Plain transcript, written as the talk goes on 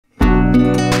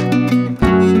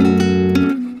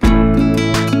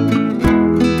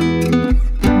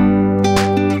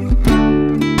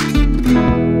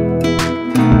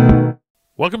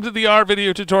be our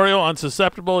video tutorial on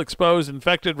susceptible, exposed,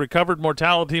 infected, recovered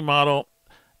mortality model,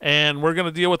 and we're going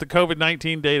to deal with the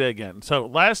COVID-19 data again. So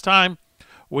last time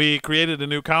we created a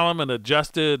new column, an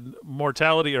adjusted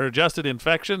mortality or adjusted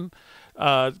infection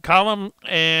column,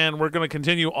 and we're going to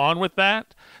continue on with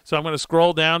that. So I'm going to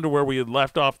scroll down to where we had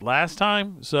left off last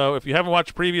time. So if you haven't watched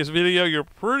the previous video, you're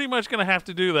pretty much going to have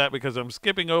to do that because I'm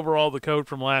skipping over all the code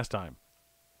from last time,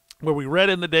 where we read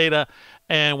in the data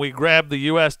and we grabbed the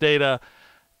US data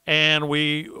and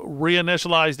we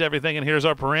reinitialized everything, and here's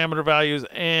our parameter values,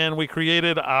 and we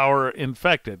created our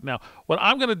infected. Now, what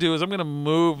I'm going to do is I'm going to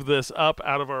move this up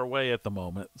out of our way at the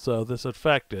moment. So this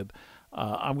affected,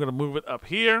 I'm going to move it up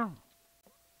here.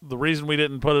 The reason we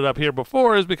didn't put it up here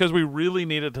before is because we really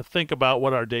needed to think about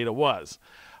what our data was.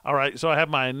 All right, so I have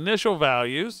my initial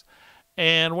values,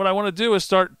 and what I want to do is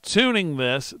start tuning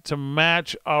this to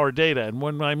match our data. And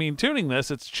when I mean tuning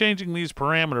this, it's changing these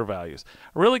parameter values.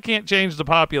 I really can't change the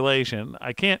population.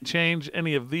 I can't change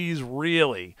any of these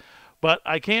really, but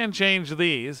I can change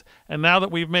these. And now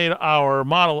that we've made our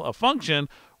model a function,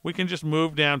 we can just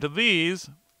move down to these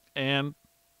and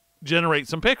generate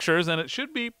some pictures, and it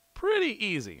should be pretty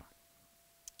easy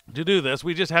to do this.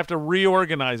 We just have to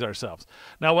reorganize ourselves.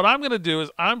 Now, what I'm going to do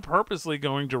is I'm purposely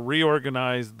going to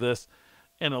reorganize this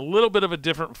in a little bit of a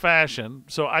different fashion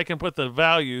so I can put the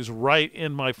values right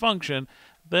in my function,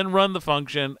 then run the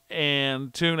function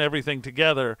and tune everything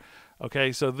together.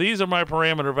 Okay, so these are my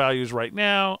parameter values right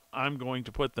now. I'm going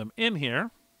to put them in here.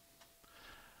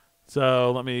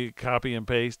 So let me copy and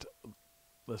paste.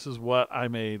 This is what I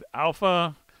made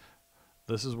alpha.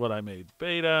 This is what I made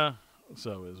beta.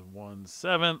 So is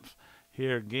 1/7.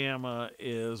 Here gamma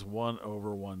is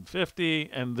 1/150.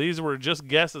 And these were just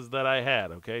guesses that I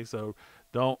had. Okay, so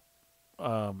don't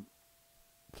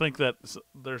think that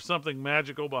there's something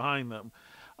magical behind them.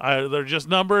 They're just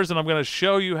numbers, and I'm going to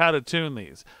show you how to tune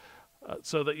these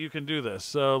so that you can do this.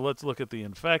 So let's look at the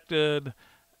infected,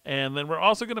 and then we're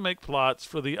also going to make plots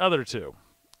for the other two.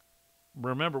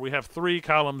 Remember, we have 3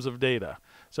 columns of data.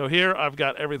 So here I've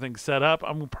got everything set up.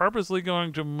 I'm purposely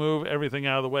going to move everything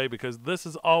out of the way because this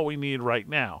is all we need right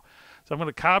now. So I'm going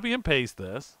to copy and paste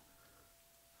this.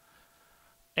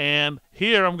 And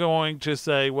here I'm going to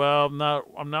say, well,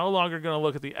 I'm no longer going to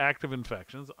look at the active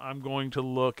infections. I'm going to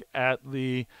look at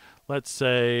the, let's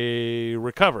say,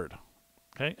 recovered.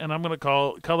 Okay, and I'm going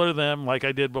to color them like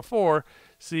I did before,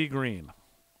 sea green.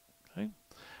 Okay,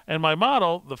 and my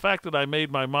model, the fact that I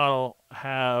made my model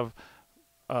have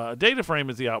a data frame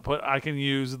as the output, I can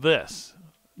use this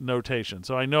notation.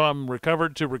 So I know I'm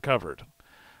recovered to recovered.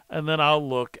 And then I'll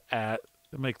look at,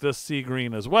 make this sea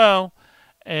green as well,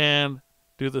 and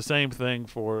do the same thing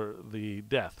for the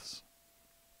deaths.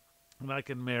 And I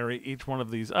can marry each one of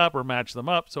these up or match them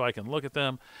up so I can look at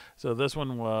them. So this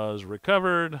one was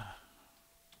recovered.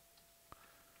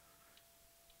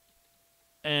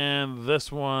 And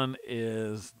this one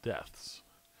is deaths.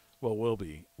 Well, will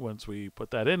be once we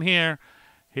put that in here.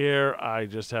 Here, I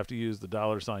just have to use the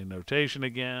 $ notation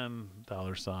again,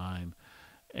 $,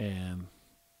 and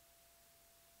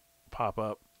pop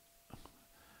up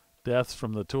deaths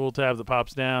from the tool tab that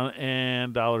pops down,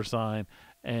 and $,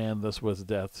 and this was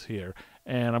deaths here.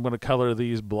 And I'm going to color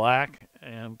these black,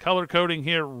 and color coding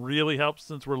here really helps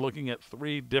since we're looking at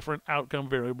 3 different outcome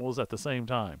variables at the same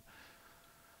time.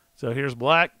 So here's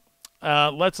black.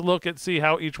 Let's look at see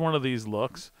how each one of these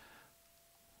looks.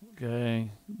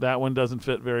 Okay, that one doesn't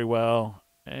fit very well,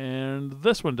 and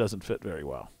this one doesn't fit very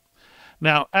well.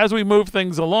 Now, as we move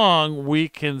things along, we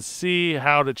can see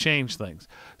how to change things.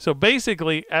 So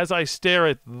basically, as I stare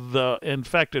at the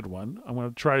infected one, I'm going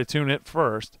to try to tune it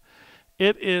first.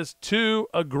 It is too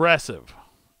aggressive,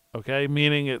 okay,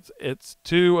 meaning it's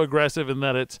too aggressive in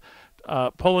that it's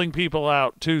pulling people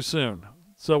out too soon.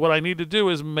 So what I need to do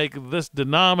is make this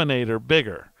denominator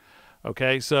bigger,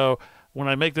 okay? So when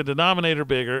I make the denominator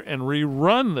bigger and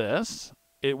rerun this,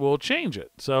 it will change it.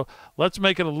 So let's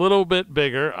make it a little bit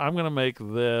bigger. I'm going to make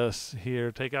this here,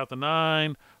 take out the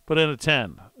 9, put in a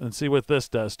 10, and see what this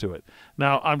does to it.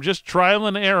 Now, I'm just trial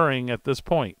and erroring at this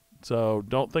point, so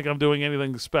don't think I'm doing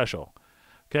anything special.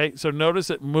 Okay, so notice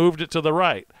it moved it to the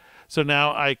right. So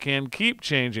now I can keep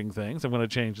changing things. I'm going to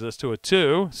change this to a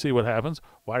 2, see what happens.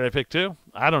 Why did I pick 2?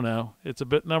 I don't know. It's a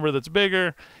bit number that's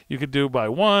bigger. You could do by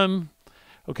 1.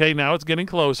 Okay, now it's getting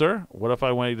closer. What if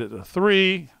I made it a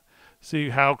 3? See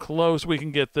how close we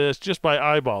can get this just by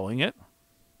eyeballing it.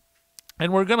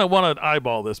 And we're going to want to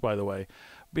eyeball this, by the way,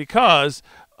 because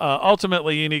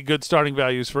ultimately you need good starting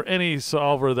values for any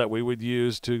solver that we would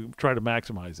use to try to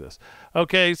maximize this.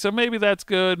 Okay, so maybe that's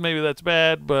good, maybe that's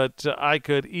bad, but I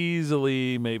could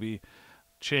easily maybe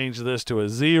change this to a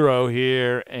 0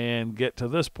 here and get to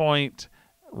this point,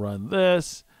 run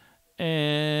this,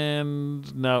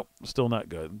 and no, still not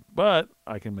good. But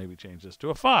I can maybe change this to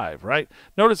a 5, right?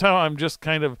 Notice how I'm just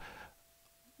kind of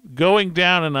going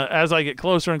down, and as I get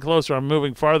closer and closer, I'm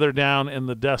moving farther down in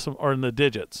the decimal or in the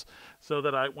digits, so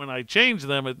that when I change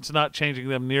them, it's not changing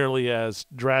them nearly as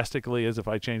drastically as if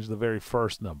I change the very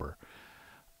first number.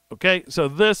 Okay, so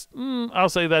this, I'll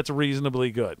say that's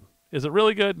reasonably good. Is it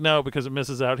really good? No, because it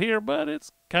misses out here, but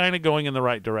it's kind of going in the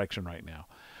right direction right now.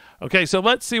 Okay, so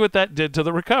let's see what that did to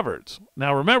the recovers.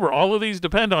 Now remember, all of these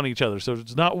depend on each other, so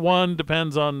it's not one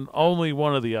depends on only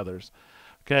one of the others.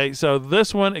 Okay, so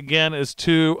this one, again, is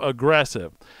too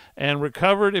aggressive. And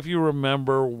recovered, if you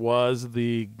remember, was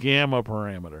the gamma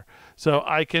parameter. So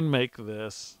I can make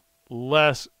this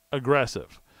less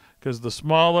aggressive, because the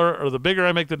smaller, or the bigger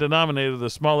I make the denominator, the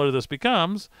smaller this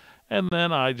becomes. And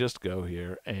then I just go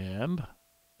here and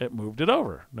it moved it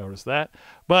over. Notice that.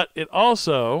 But it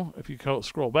also, if you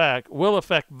scroll back, will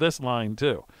affect this line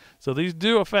too. So these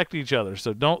do affect each other.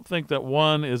 So don't think that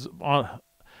one is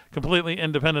completely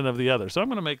independent of the other. So I'm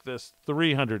going to make this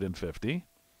 350.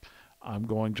 I'm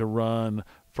going to run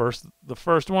the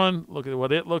first one. Look at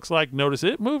what it looks like. Notice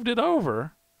it moved it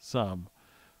over some.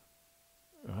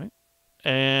 All right.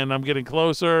 And I'm getting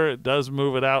closer. It does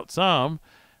move it out some.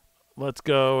 Let's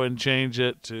go and change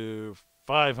it to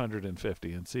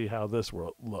 550 and see how this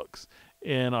looks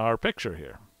in our picture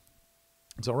here.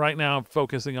 So right now I'm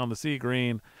focusing on the sea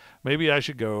green. Maybe I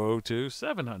should go to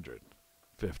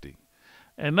 750.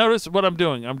 And notice what I'm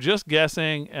doing. I'm just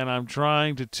guessing, and I'm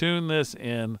trying to tune this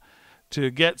in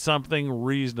to get something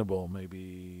reasonable.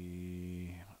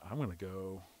 Maybe I'm going to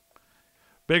go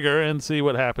bigger and see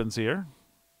what happens here.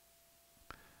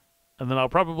 And then I'll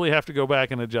probably have to go back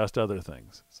and adjust other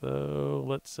things. So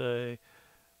let's say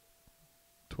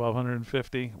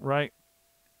 1250, right?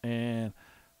 And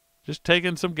just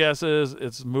taking some guesses.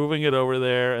 It's moving it over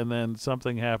there, and then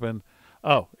something happened.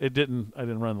 Oh, I didn't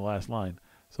run the last line,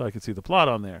 so I could see the plot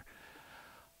on there.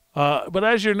 But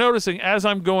as you're noticing, as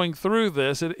I'm going through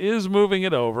this, it is moving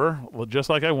it over, well, just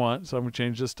like I want. So I'm going to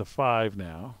change this to 5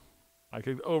 now. I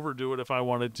could overdo it if I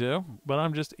wanted to, but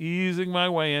I'm just easing my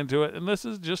way into it, and this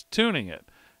is just tuning it.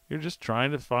 You're just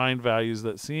trying to find values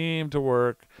that seem to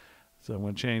work. So I'm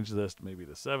going to change this maybe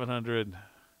to 700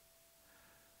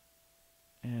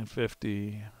 and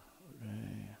 50.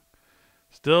 Okay.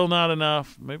 Still not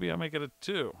enough. Maybe I'll make it a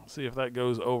 2. See if that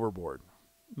goes overboard.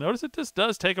 Notice it just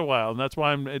does take a while, and that's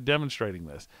why I'm demonstrating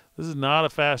this. This is not a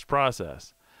fast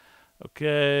process.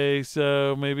 Okay,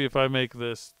 so maybe if I make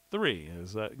this 3,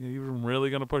 is that even really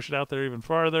going to push it out there even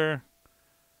farther?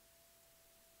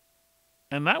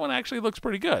 And that one actually looks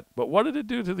pretty good. But what did it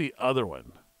do to the other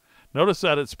one? Notice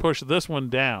that it's pushed this one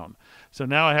down. So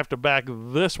now I have to back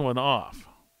this one off.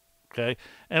 Okay,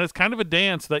 and it's kind of a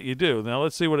dance that you do. Now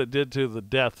let's see what it did to the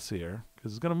depths here,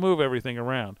 because it's going to move everything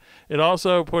around. It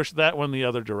also pushed that one the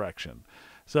other direction.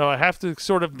 So I have to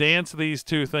sort of dance these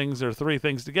 2 things or 3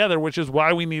 things together, which is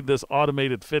why we need this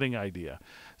automated fitting idea.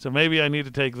 So maybe I need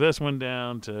to take this one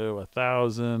down to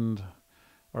 1,000,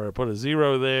 or put a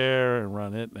 0 there and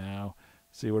run it now.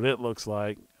 See what it looks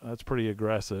like. That's pretty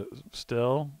aggressive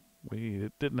still. We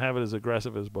didn't have it as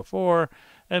aggressive as before.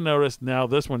 And notice now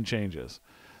this one changes.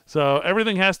 So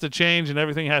everything has to change, and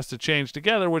everything has to change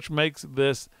together, which makes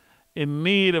this in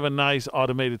need of a nice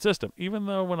automated system. Even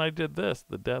though when I did this,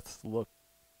 the depths look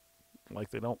like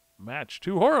they don't match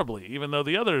too horribly, even though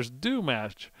the others do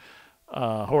match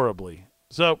horribly.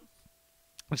 So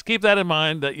just keep that in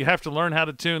mind, that you have to learn how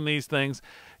to tune these things,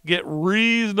 get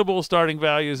reasonable starting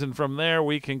values, and from there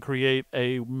we can create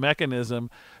a mechanism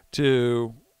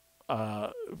to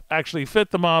actually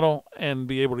fit the model and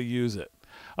be able to use it.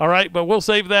 All right, but we'll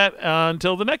save that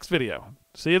until the next video.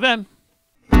 See you then.